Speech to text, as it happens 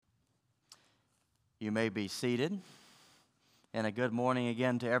You may be seated. And a good morning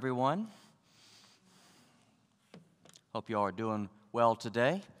again to everyone. Hope you all are doing well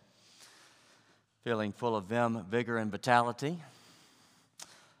today. Feeling full of vim, vigor, and vitality.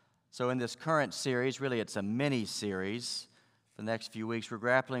 So in this current series, really it's a mini-series. For the next few weeks, we're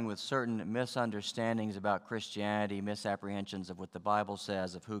grappling with certain misunderstandings about Christianity, misapprehensions of what the Bible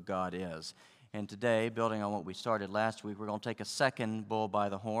says of who God is. And today, building on what we started last week, we're going to take a second bull by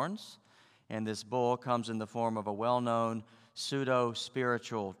the horns. And this bull comes in the form of a well-known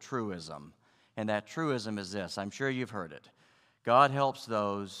pseudo-spiritual truism. And that truism is this. I'm sure you've heard it. God helps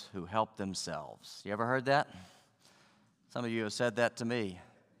those who help themselves. You ever heard that? Some of you have said that to me.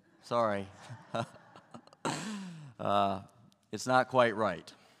 Sorry. It's not quite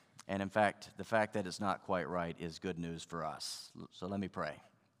right. And in fact, the fact that it's not quite right is good news for us. So let me pray.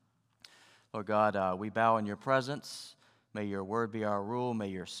 Lord God, we bow in your presence. May your word be our rule. May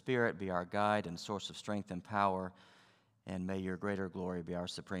your spirit be our guide and source of strength and power. And may your greater glory be our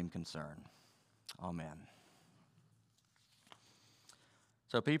supreme concern. Amen.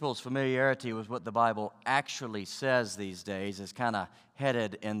 So people's familiarity with what the Bible actually says these days is kind of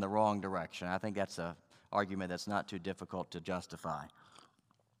headed in the wrong direction. I think that's an argument that's not too difficult to justify.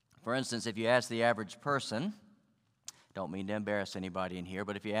 For instance, if you ask the average person, don't mean to embarrass anybody in here,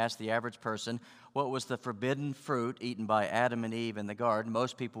 but if you ask the average person what was the forbidden fruit eaten by Adam and Eve in the garden,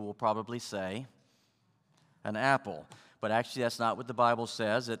 most people will probably say an apple. But actually that's not what the Bible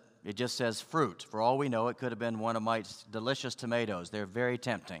says. It just says fruit. For all we know, it could have been one of my delicious tomatoes. They're very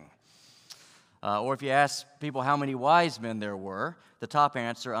tempting. Or if you ask people how many wise men there were, the top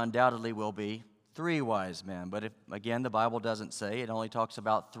answer undoubtedly will be 3 wise men. But again, the Bible doesn't say. It only talks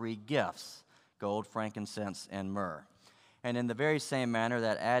about 3 gifts: gold, frankincense, and myrrh. And in the very same manner,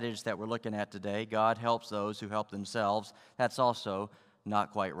 that adage that we're looking at today, God helps those who help themselves, that's also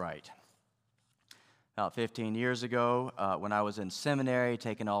not quite right. About 15 years ago, when I was in seminary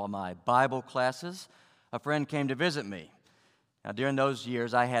taking all of my Bible classes, a friend came to visit me. Now, during those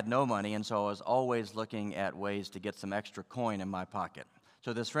years, I had no money, and so I was always looking at ways to get some extra coin in my pocket.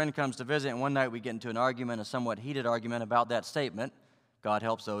 So this friend comes to visit, and one night we get into an argument, a somewhat heated argument about that statement, God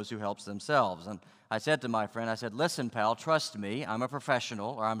helps those who help themselves. And I said to my friend, I said, listen, pal, trust me, I'm a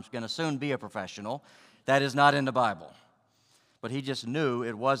professional, or I'm going to soon be a professional. That is not in the Bible. But he just knew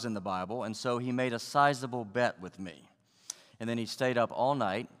it was in the Bible, and so he made a sizable bet with me. And then he stayed up all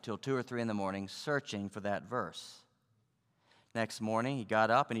night till 2 or 3 in the morning searching for that verse. Next morning, he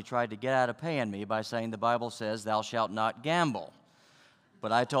got up and he tried to get out of paying me by saying the Bible says, thou shalt not gamble.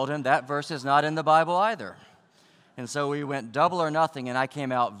 But I told him that verse is not in the Bible either. And so we went double or nothing, and I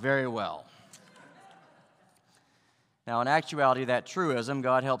came out very well. Now, in actuality, that truism,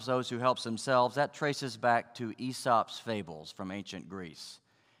 God helps those who help themselves, that traces back to Aesop's fables from ancient Greece.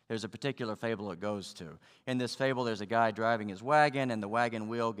 There's a particular fable it goes to. In this fable, there's a guy driving his wagon, and the wagon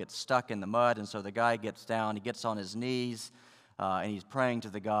wheel gets stuck in the mud, and so the guy gets down, he gets on his knees, and he's praying to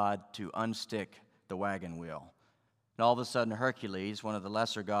the God to unstick the wagon wheel. And all of a sudden, Hercules, one of the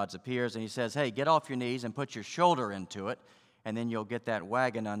lesser gods, appears, and he says, hey, get off your knees and put your shoulder into it, and then you'll get that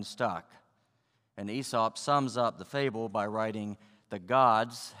wagon unstuck. And Aesop sums up the fable by writing, the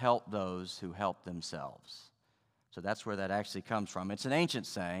gods help those who help themselves. So that's where that actually comes from. It's an ancient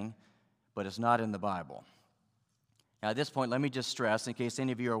saying, but it's not in the Bible. Now, at this point, let me just stress, in case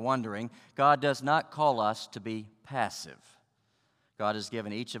any of you are wondering, God does not call us to be passive. God has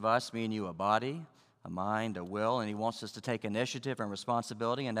given each of us, me and you, a body, a mind, a will, and he wants us to take initiative and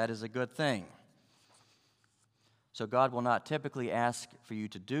responsibility, and that is a good thing. So God will not typically ask for you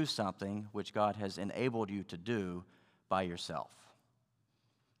to do something which God has enabled you to do by yourself.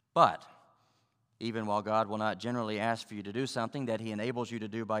 But even while God will not generally ask for you to do something that he enables you to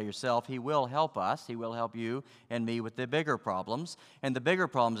do by yourself, he will help us, he will help you and me with the bigger problems. And the bigger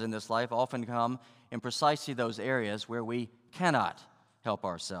problems in this life often come in precisely those areas where we cannot help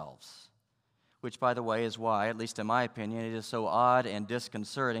ourselves. Which, by the way, is why, at least in my opinion, it is so odd and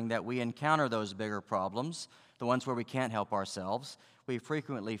disconcerting that we encounter those bigger problems, the ones where we can't help ourselves. We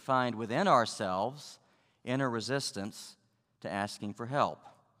frequently find within ourselves inner resistance to asking for help.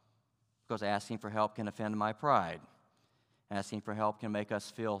 Because asking for help can offend my pride. Asking for help can make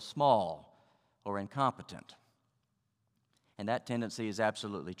us feel small or incompetent. And that tendency is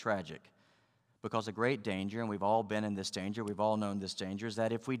absolutely tragic. Because a great danger, and we've all been in this danger, we've all known this danger, is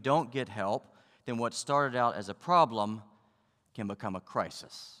that if we don't get help, then what started out as a problem can become a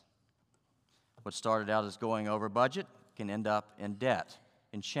crisis. What started out as going over budget can end up in debt,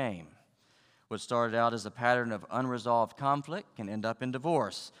 in shame. What started out as a pattern of unresolved conflict can end up in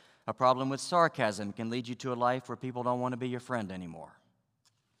divorce. A problem with sarcasm can lead you to a life where people don't want to be your friend anymore.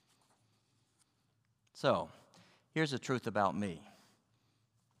 So, here's the truth about me.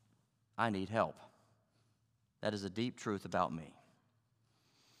 I need help. That is a deep truth about me.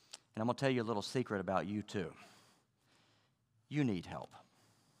 And I'm going to tell you a little secret about you too. You need help.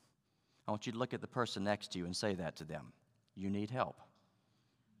 I want you to look at the person next to you and say that to them. You need help.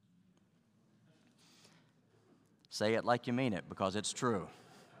 Say it like you mean it, because it's true.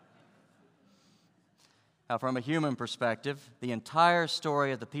 Now, from a human perspective, the entire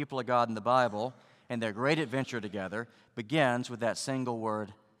story of the people of God in the Bible and their great adventure together begins with that single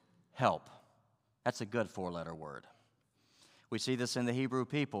word, help. That's a good four-letter word. We see this in the Hebrew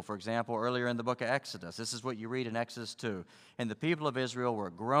people. For example, earlier in the book of Exodus, this is what you read in Exodus 2. And the people of Israel were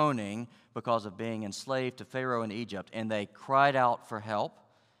groaning because of being enslaved to Pharaoh in Egypt, and they cried out for help.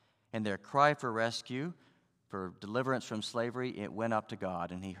 And their cry for rescue, for deliverance from slavery, it went up to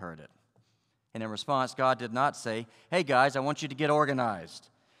God, and he heard it. And in response, God did not say, hey guys, I want you to get organized.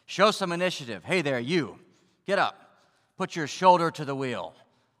 Show some initiative. Hey there, you. Get up. Put your shoulder to the wheel.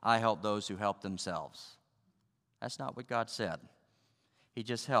 I help those who help themselves. That's not what God said. He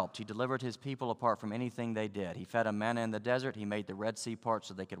just helped. He delivered his people apart from anything they did. He fed them manna in the desert. He made the Red Sea part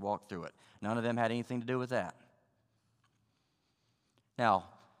so they could walk through it. None of them had anything to do with that. Now,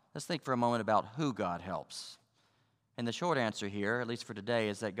 let's think for a moment about who God helps. And the short answer here, at least for today,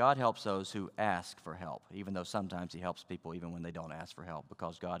 is that God helps those who ask for help, even though sometimes he helps people even when they don't ask for help,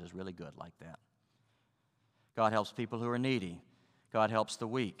 because God is really good like that. God helps people who are needy. God helps the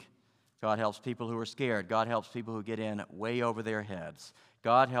weak. God helps people who are scared. God helps people who get in way over their heads.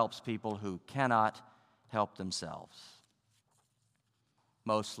 God helps people who cannot help themselves.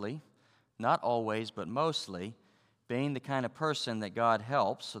 Mostly, not always, but mostly, being the kind of person that God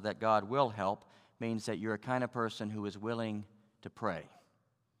helps, so that God will help, means that you're a kind of person who is willing to pray.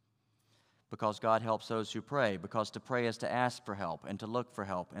 Because God helps those who pray, because to pray is to ask for help, and to look for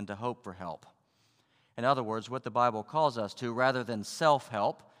help, and to hope for help. In other words, what the Bible calls us to, rather than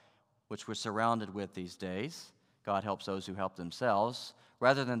self-help, which we're surrounded with these days, God helps those who help themselves.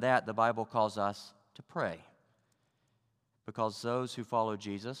 Rather than that, the Bible calls us to pray. Because those who follow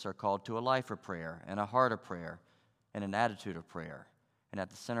Jesus are called to a life of prayer, and a heart of prayer, and an attitude of prayer. And at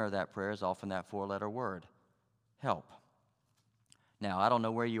the center of that prayer is often that four-letter word, help. Now, I don't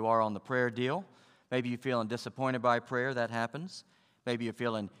know where you are on the prayer deal. Maybe you're feeling disappointed by prayer. That happens. Maybe you're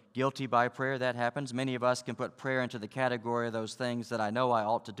feeling guilty by prayer. That happens. Many of us can put prayer into the category of those things that I know I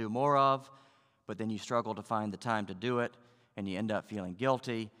ought to do more of, but then you struggle to find the time to do it, and you end up feeling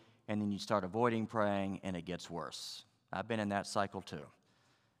guilty, and then you start avoiding praying, and it gets worse. I've been in that cycle too.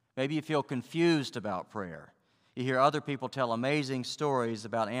 Maybe you feel confused about prayer. You hear other people tell amazing stories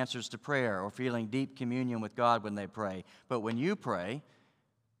about answers to prayer or feeling deep communion with God when they pray. But when you pray,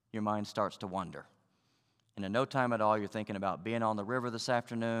 your mind starts to wander. And in no time at all, you're thinking about being on the river this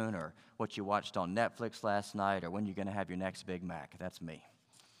afternoon, or what you watched on Netflix last night, or when you're going to have your next Big Mac. That's me.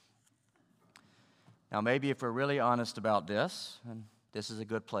 Now, maybe if we're really honest about this, and this is a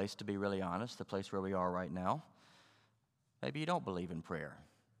good place to be really honest, the place where we are right now, maybe you don't believe in prayer.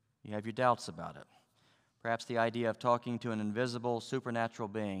 You have your doubts about it. Perhaps the idea of talking to an invisible, supernatural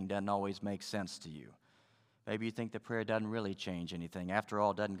being doesn't always make sense to you. Maybe you think that prayer doesn't really change anything. After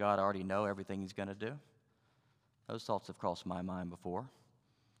all, doesn't God already know everything he's going to do? Those thoughts have crossed my mind before.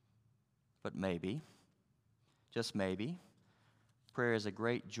 But maybe, just maybe, prayer is a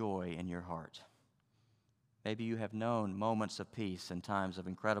great joy in your heart. Maybe you have known moments of peace in times of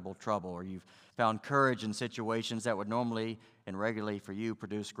incredible trouble, or you've found courage in situations that would normally and regularly for you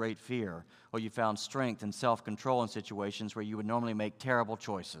produce great fear, or you found strength and self-control in situations where you would normally make terrible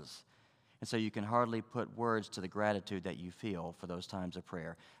choices. And so you can hardly put words to the gratitude that you feel for those times of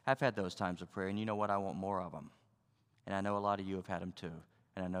prayer. I've had those times of prayer, and you know what? I want more of them. And I know a lot of you have had them too,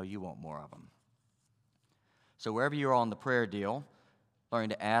 and I know you want more of them. So wherever you are on the prayer deal,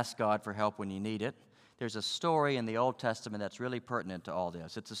 learning to ask God for help when you need it, there's a story in the Old Testament that's really pertinent to all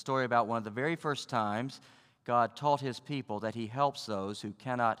this. It's a story about one of the very first times God taught his people that he helps those who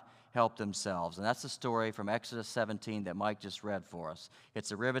cannot help themselves. And that's the story from Exodus 17 that Mike just read for us. It's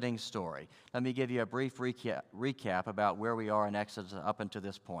a riveting story. Let me give you a brief recap about where we are in Exodus up until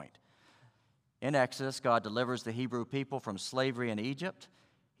this point. In Exodus, God delivers the Hebrew people from slavery in Egypt.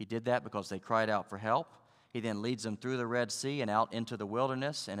 He did that because they cried out for help. He then leads them through the Red Sea and out into the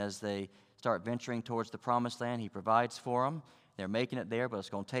wilderness, and as they start venturing towards the Promised Land, he provides for them. They're making it there, but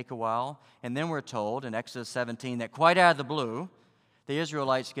it's going to take a while. And then we're told in Exodus 17 that quite out of the blue, the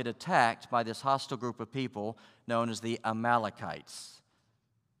Israelites get attacked by this hostile group of people known as the Amalekites.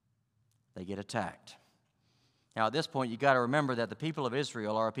 They get attacked. Now, at this point, you've got to remember that the people of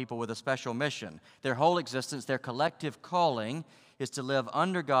Israel are a people with a special mission. Their whole existence, their collective calling, is to live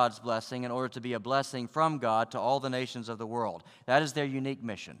under God's blessing in order to be a blessing from God to all the nations of the world. That is their unique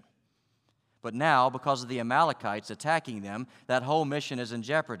mission. But now, because of the Amalekites attacking them, that whole mission is in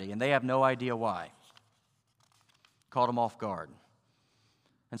jeopardy, and they have no idea why. Caught them off guard.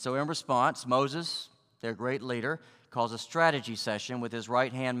 And so in response, Moses, their great leader, calls a strategy session with his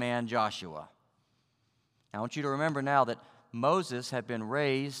right-hand man, Joshua. Now, I want you to remember now that Moses had been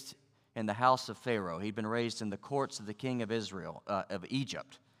raised in the house of Pharaoh. He'd been raised in the courts of the king of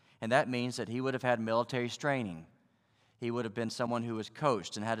Egypt. And that means that he would have had military training. He would have been someone who was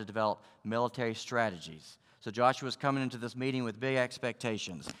coached and had to develop military strategies. So Joshua's coming into this meeting with big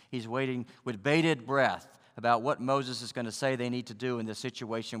expectations. He's waiting with bated breath about what Moses is going to say they need to do in this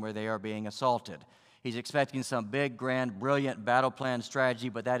situation where they are being assaulted. He's expecting some big, grand, brilliant battle plan strategy,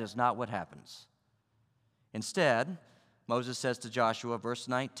 but that is not what happens. Instead, Moses says to Joshua, verse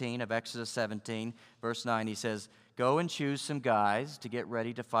 19 of Exodus 17, verse 9, he says, "Go and choose some guys to get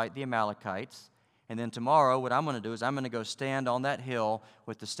ready to fight the Amalekites. And then tomorrow, what I'm going to do is I'm going to go stand on that hill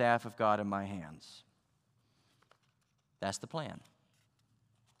with the staff of God in my hands." That's the plan.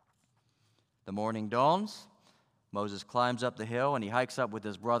 The morning dawns. Moses climbs up the hill, and he hikes up with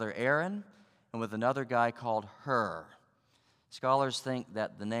his brother Aaron and with another guy called Hur. Scholars think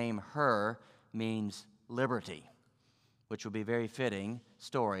that the name Hur means liberty, which would be a very fitting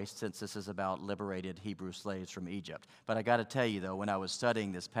story since this is about liberated Hebrew slaves from Egypt. But I got to tell you, though, when I was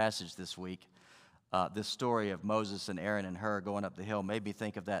studying this passage this week, this story of Moses and Aaron and Hur going up the hill made me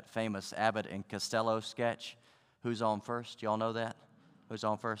think of that famous Abbott and Costello sketch, Who's on First? Y'all know that? Who's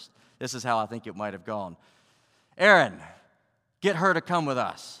on first? This is how I think it might have gone. Aaron, get Hur to come with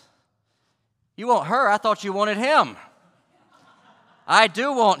us. You want Hur? I thought you wanted him. I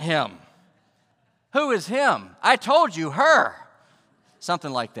do want him. Who is him? I told you, Hur.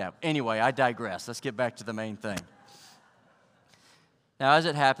 Something like that. Anyway, I digress. Let's get back to the main thing. Now, as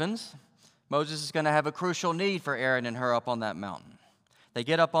it happens, Moses is going to have a crucial need for Aaron and Hur up on that mountain. They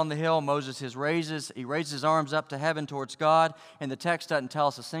get up on the hill. Moses raises his arms up to heaven towards God, and the text doesn't tell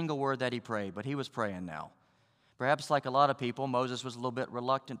us a single word that he prayed, but he was praying now. Perhaps like a lot of people, Moses was a little bit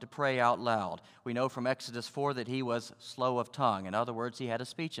reluctant to pray out loud. We know from Exodus 4 that he was slow of tongue. In other words, he had a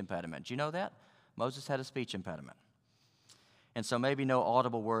speech impediment. Do you know that? Moses had a speech impediment. And so maybe no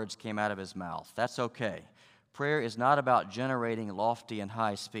audible words came out of his mouth. That's okay. Prayer is not about generating lofty and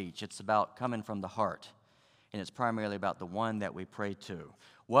high speech. It's about coming from the heart. And it's primarily about the one that we pray to.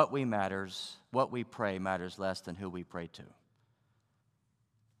 What we pray matters less than who we pray to.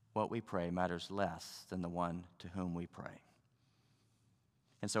 What we pray matters less than the one to whom we pray.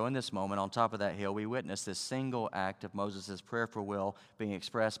 And so in this moment, on top of that hill, we witness this single act of Moses' prayerful will being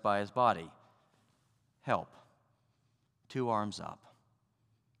expressed by his body. Help. 2 arms up,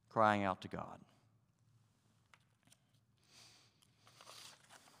 crying out to God.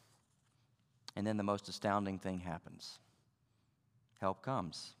 And then the most astounding thing happens. Help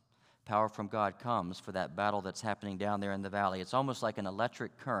comes. Power from God comes for that battle that's happening down there in the valley. It's almost like an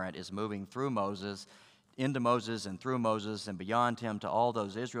electric current is moving through Moses, into Moses and through Moses and beyond him to all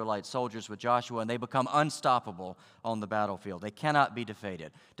those Israelite soldiers with Joshua, and they become unstoppable on the battlefield. They cannot be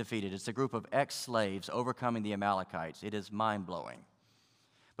defeated. It's a group of ex-slaves overcoming the Amalekites. It is mind-blowing.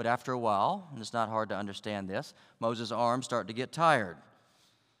 But after a while, and it's not hard to understand this, Moses' arms start to get tired.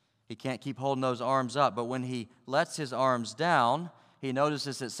 He can't keep holding those arms up, but when he lets his arms down, he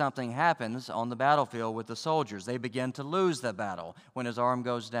notices that something happens on the battlefield with the soldiers. They begin to lose the battle when his arm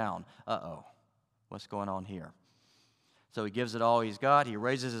goes down. Uh-oh, what's going on here? So he gives it all he's got. He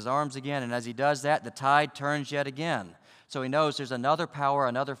raises his arms again, and as he does that, the tide turns yet again. So he knows there's another power,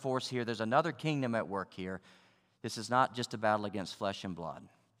 another force here. There's another kingdom at work here. This is not just a battle against flesh and blood.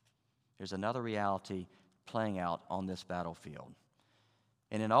 There's another reality playing out on this battlefield.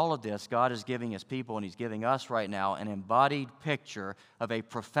 And in all of this, God is giving his people, and he's giving us right now, an embodied picture of a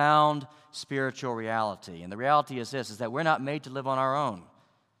profound spiritual reality. And the reality is this, is that we're not made to live on our own.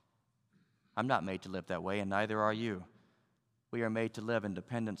 I'm not made to live that way, and neither are you. We are made to live in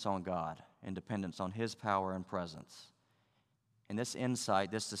dependence on God, in dependence on his power and presence. And this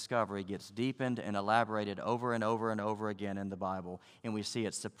insight, this discovery gets deepened and elaborated over and over and over again in the Bible. And we see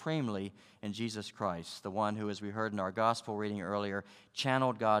it supremely in Jesus Christ, the one who, as we heard in our gospel reading earlier,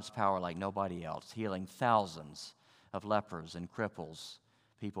 channeled God's power like nobody else, healing thousands of lepers and cripples,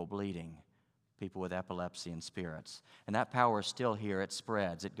 people bleeding, people with epilepsy and spirits. And that power is still here. It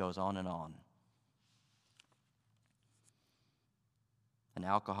spreads. It goes on and on. An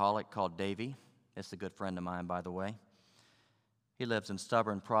alcoholic called Davy, it's a good friend of mine, by the way. He lives in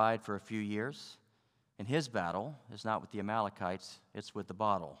stubborn pride for a few years, and his battle is not with the Amalekites, it's with the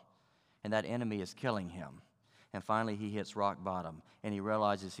bottle, and that enemy is killing him. And finally, he hits rock bottom, and he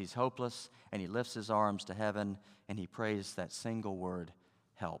realizes he's hopeless, and he lifts his arms to heaven, and he prays that single word,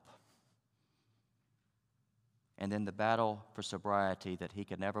 help. And then the battle for sobriety that he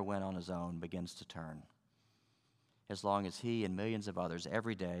could never win on his own begins to turn. As long as he and millions of others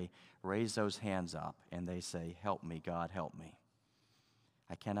every day raise those hands up and they say, help me, God, help me.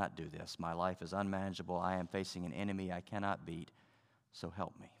 I cannot do this. My life is unmanageable. I am facing an enemy I cannot beat, so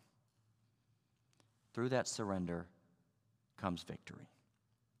help me. Through that surrender comes victory.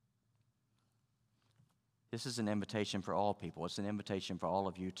 This is an invitation for all people. It's an invitation for all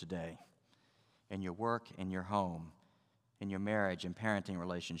of you today. In your work, in your home, in your marriage and parenting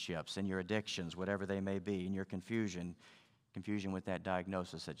relationships, in your addictions, whatever they may be, in your confusion with that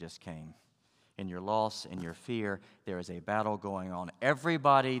diagnosis that just came, in your loss, in your fear, there is a battle going on.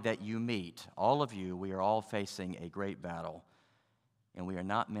 Everybody that you meet, all of you, we are all facing a great battle, and we are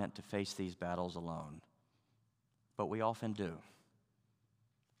not meant to face these battles alone. But we often do.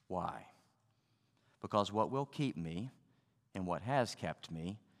 Why? Because what will keep me and what has kept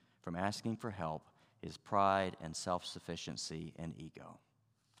me from asking for help is pride and self-sufficiency and ego.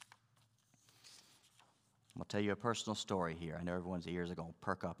 I'm going to tell you a personal story here. I know everyone's ears are going to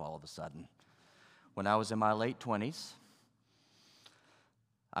perk up all of a sudden. When I was in my late 20s,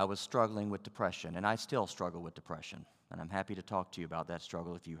 I was struggling with depression, and I still struggle with depression. And I'm happy to talk to you about that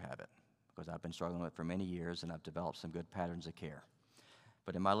struggle if you have it, because I've been struggling with it for many years, and I've developed some good patterns of care.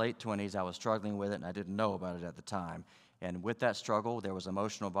 But in my late 20s, I was struggling with it, and I didn't know about it at the time. And with that struggle, there was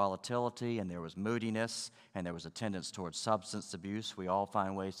emotional volatility, and there was moodiness, and there was a tendency towards substance abuse. We all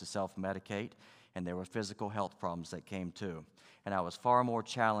find ways to self-medicate, and there were physical health problems that came too. And I was far more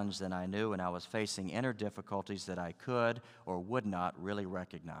challenged than I knew, and I was facing inner difficulties that I could or would not really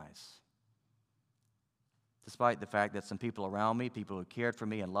recognize. Despite the fact that some people around me, people who cared for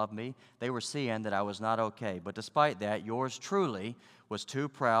me and loved me, they were seeing that I was not okay. But despite that, yours truly was too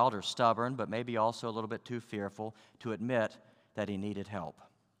proud or stubborn, but maybe also a little bit too fearful to admit that he needed help.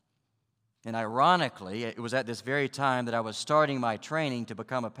 And ironically, it was at this very time that I was starting my training to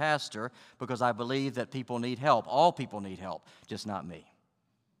become a pastor, because I believe that people need help. All people need help, just not me.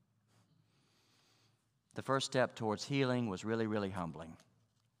 The first step towards healing was really, really humbling.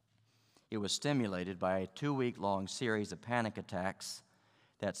 It was stimulated by a 2-week-long series of panic attacks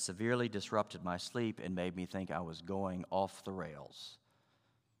that severely disrupted my sleep and made me think I was going off the rails.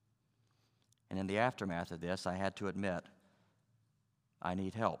 And in the aftermath of this, I had to admit, I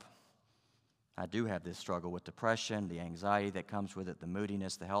need help. I do have this struggle with depression, the anxiety that comes with it, the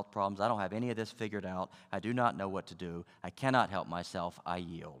moodiness, the health problems. I don't have any of this figured out. I do not know what to do. I cannot help myself. I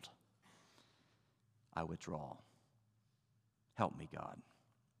yield. I withdraw. Help me, God.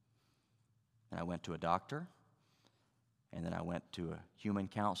 And I went to a doctor, and then I went to a human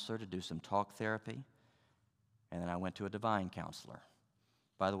counselor to do some talk therapy, and then I went to a divine counselor.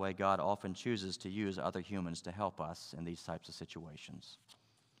 By the way, God often chooses to use other humans to help us in these types of situations.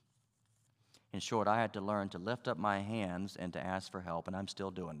 In short, I had to learn to lift up my hands and to ask for help, and I'm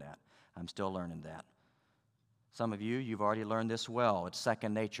still doing that. I'm still learning that. Some of you, you've already learned this well. It's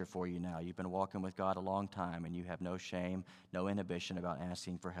second nature for you now. You've been walking with God a long time, and you have no shame, no inhibition about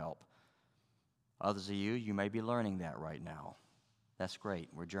asking for help. Others of you, you may be learning that right now. That's great.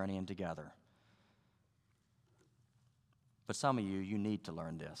 We're journeying together. But some of you, you need to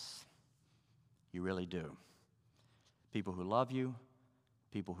learn this. You really do. People who love you,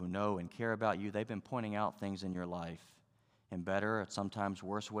 people who know and care about you, they've been pointing out things in your life. In better, sometimes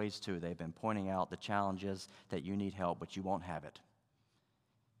worse ways too. They've been pointing out the challenges that you need help, but you won't have it.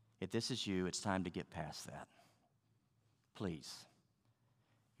 If this is you, it's time to get past that. Please.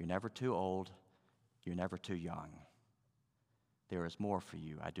 You're never too old. You're never too young. There is more for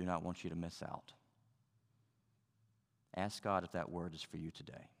you. I do not want you to miss out. Ask God if that word is for you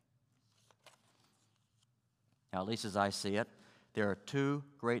today. Now, at least as I see it, there are 2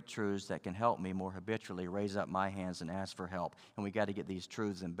 great truths that can help me more habitually raise up my hands and ask for help. And we got to get these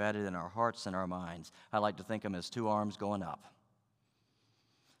truths embedded in our hearts and our minds. I like to think of them as 2 arms going up.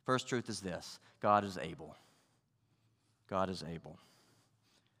 First truth is this: God is able. God is able.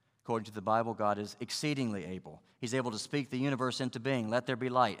 According to the Bible, God is exceedingly able. He's able to speak the universe into being. Let there be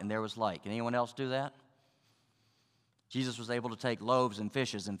light, and there was light. Can anyone else do that? Jesus was able to take loaves and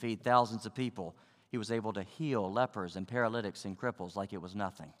fishes and feed thousands of people. He was able to heal lepers and paralytics and cripples like it was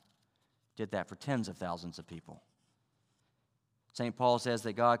nothing. Did that for tens of thousands of people. St. Paul says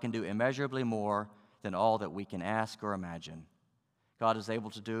that God can do immeasurably more than all that we can ask or imagine. God is able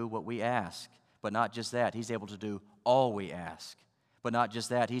to do what we ask, but not just that. He's able to do all we ask. But not just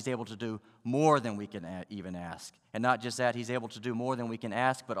that, he's able to do more than we can even ask. And not just that, he's able to do more than we can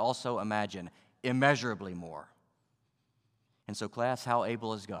ask, but also imagine, immeasurably more. And so, class, how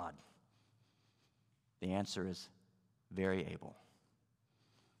able is God? The answer is very able.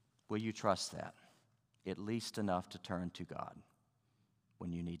 Will you trust that? At least enough to turn to God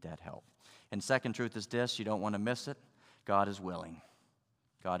when you need that help. And second truth is this, you don't want to miss it. God is willing.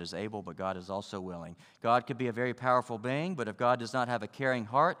 God is able, but God is also willing. God could be a very powerful being, but if God does not have a caring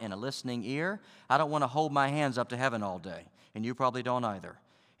heart and a listening ear, I don't want to hold my hands up to heaven all day, and you probably don't either.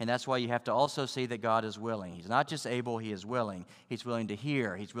 And that's why you have to also see that God is willing. He's not just able, He is willing. He's willing to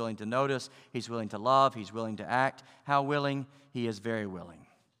hear. He's willing to notice. He's willing to love. He's willing to act. How willing? He is very willing.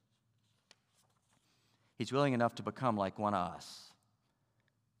 He's willing enough to become like one of us,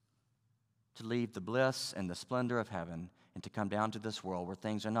 to leave the bliss and the splendor of heaven and to come down to this world where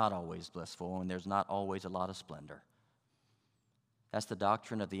things are not always blissful and there's not always a lot of splendor. That's the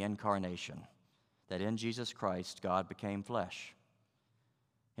doctrine of the incarnation, that in Jesus Christ, God became flesh.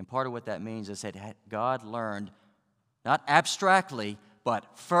 And part of what that means is that God learned, not abstractly, but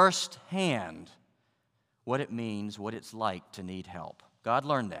firsthand, what it means, what it's like to need help. God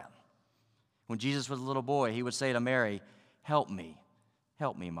learned that. When Jesus was a little boy, He would say to Mary, "Help me,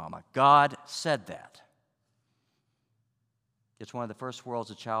 Mama." God said that. It's one of the first words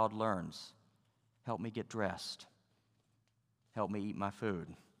a child learns. Help me get dressed. Help me eat my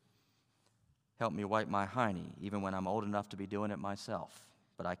food. Help me wipe my hiney, even when I'm old enough to be doing it myself.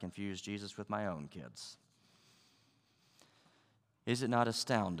 But I confuse Jesus with my own kids. Is it not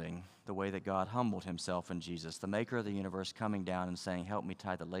astounding the way that God humbled Himself in Jesus, the maker of the universe, coming down and saying, "Help me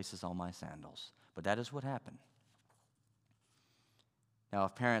tie the laces on my sandals"? But that is what happened. Now,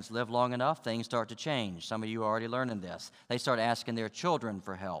 if parents live long enough, things start to change. Some of you are already learning this. They start asking their children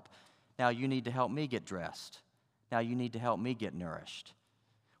for help. Now, you need to help me get dressed. Now, you need to help me get nourished.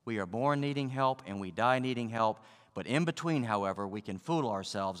 We are born needing help, and we die needing help. But in between, however, we can fool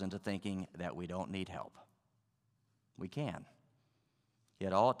ourselves into thinking that we don't need help. We can.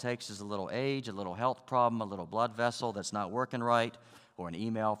 Yet all it takes is a little age, a little health problem, a little blood vessel that's not working right, or an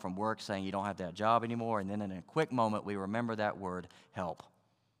email from work saying you don't have that job anymore, and then in a quick moment we remember that word, help.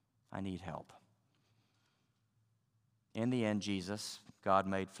 I need help. In the end, Jesus, God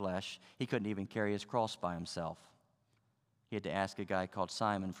made flesh, He couldn't even carry His cross by Himself. He had to ask a guy called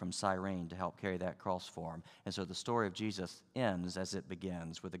Simon from Cyrene to help carry that cross for Him. And so the story of Jesus ends as it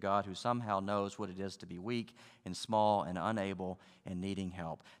begins, with a God who somehow knows what it is to be weak and small and unable and needing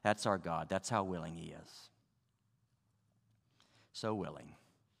help. That's our God. That's how willing He is. So willing,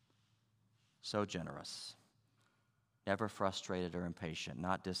 so generous, never frustrated or impatient,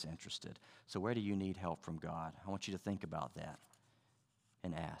 not disinterested. So where do you need help from God? I want you to think about that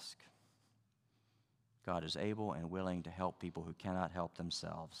and ask. God is able and willing to help people who cannot help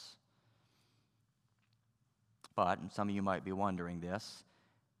themselves. But, and some of you might be wondering this,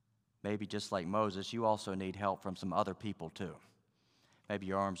 maybe just like Moses, you also need help from some other people too. Maybe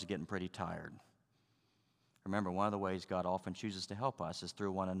your arms are getting pretty tired. Remember, one of the ways God often chooses to help us is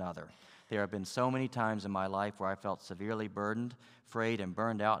through one another. There have been so many times in my life where I felt severely burdened, frayed, and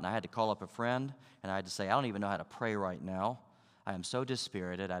burned out, and I had to call up a friend, and I had to say, "I don't even know how to pray right now. I am so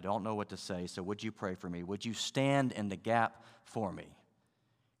dispirited, I don't know what to say, so would you pray for me? Would you stand in the gap for me?"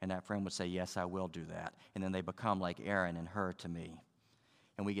 And that friend would say, "Yes, I will do that." And then they become like Aaron and Hur to me.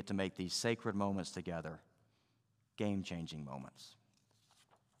 And we get to make these sacred moments together, game-changing moments.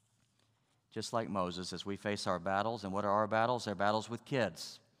 Just like Moses, as we face our battles, and what are our battles? They're battles with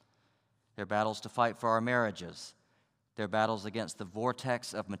kids. They're battles to fight for our marriages. They're battles against the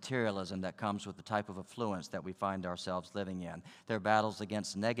vortex of materialism that comes with the type of affluence that we find ourselves living in. They're battles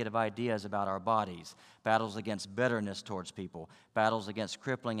against negative ideas about our bodies, battles against bitterness towards people, battles against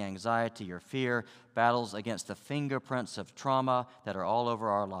crippling anxiety or fear, battles against the fingerprints of trauma that are all over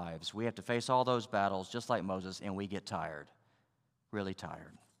our lives. We have to face all those battles just like Moses, and we get tired, really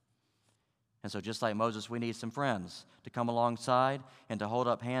tired. And so just like Moses, we need some friends to come alongside and to hold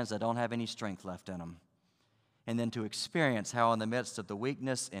up hands that don't have any strength left in them. And then to experience how in the midst of the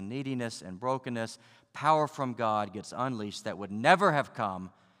weakness and neediness and brokenness, power from God gets unleashed that would never have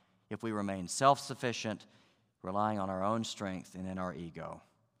come if we remain self-sufficient, relying on our own strength and in our ego.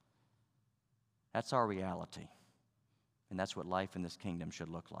 That's our reality. And that's what life in this kingdom should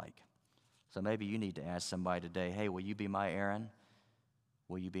look like. So maybe you need to ask somebody today, "Hey, will you be my Aaron?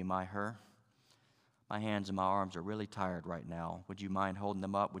 Will you be my Hur? My hands and my arms are really tired right now. Would you mind holding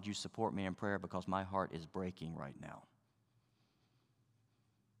them up? Would you support me in prayer? Because my heart is breaking right now."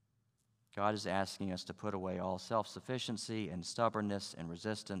 God is asking us to put away all self-sufficiency and stubbornness and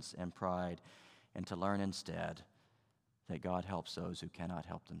resistance and pride, and to learn instead that God helps those who cannot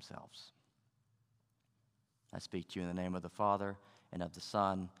help themselves. I speak to you in the name of the Father, and of the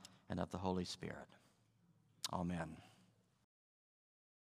Son, and of the Holy Spirit. Amen.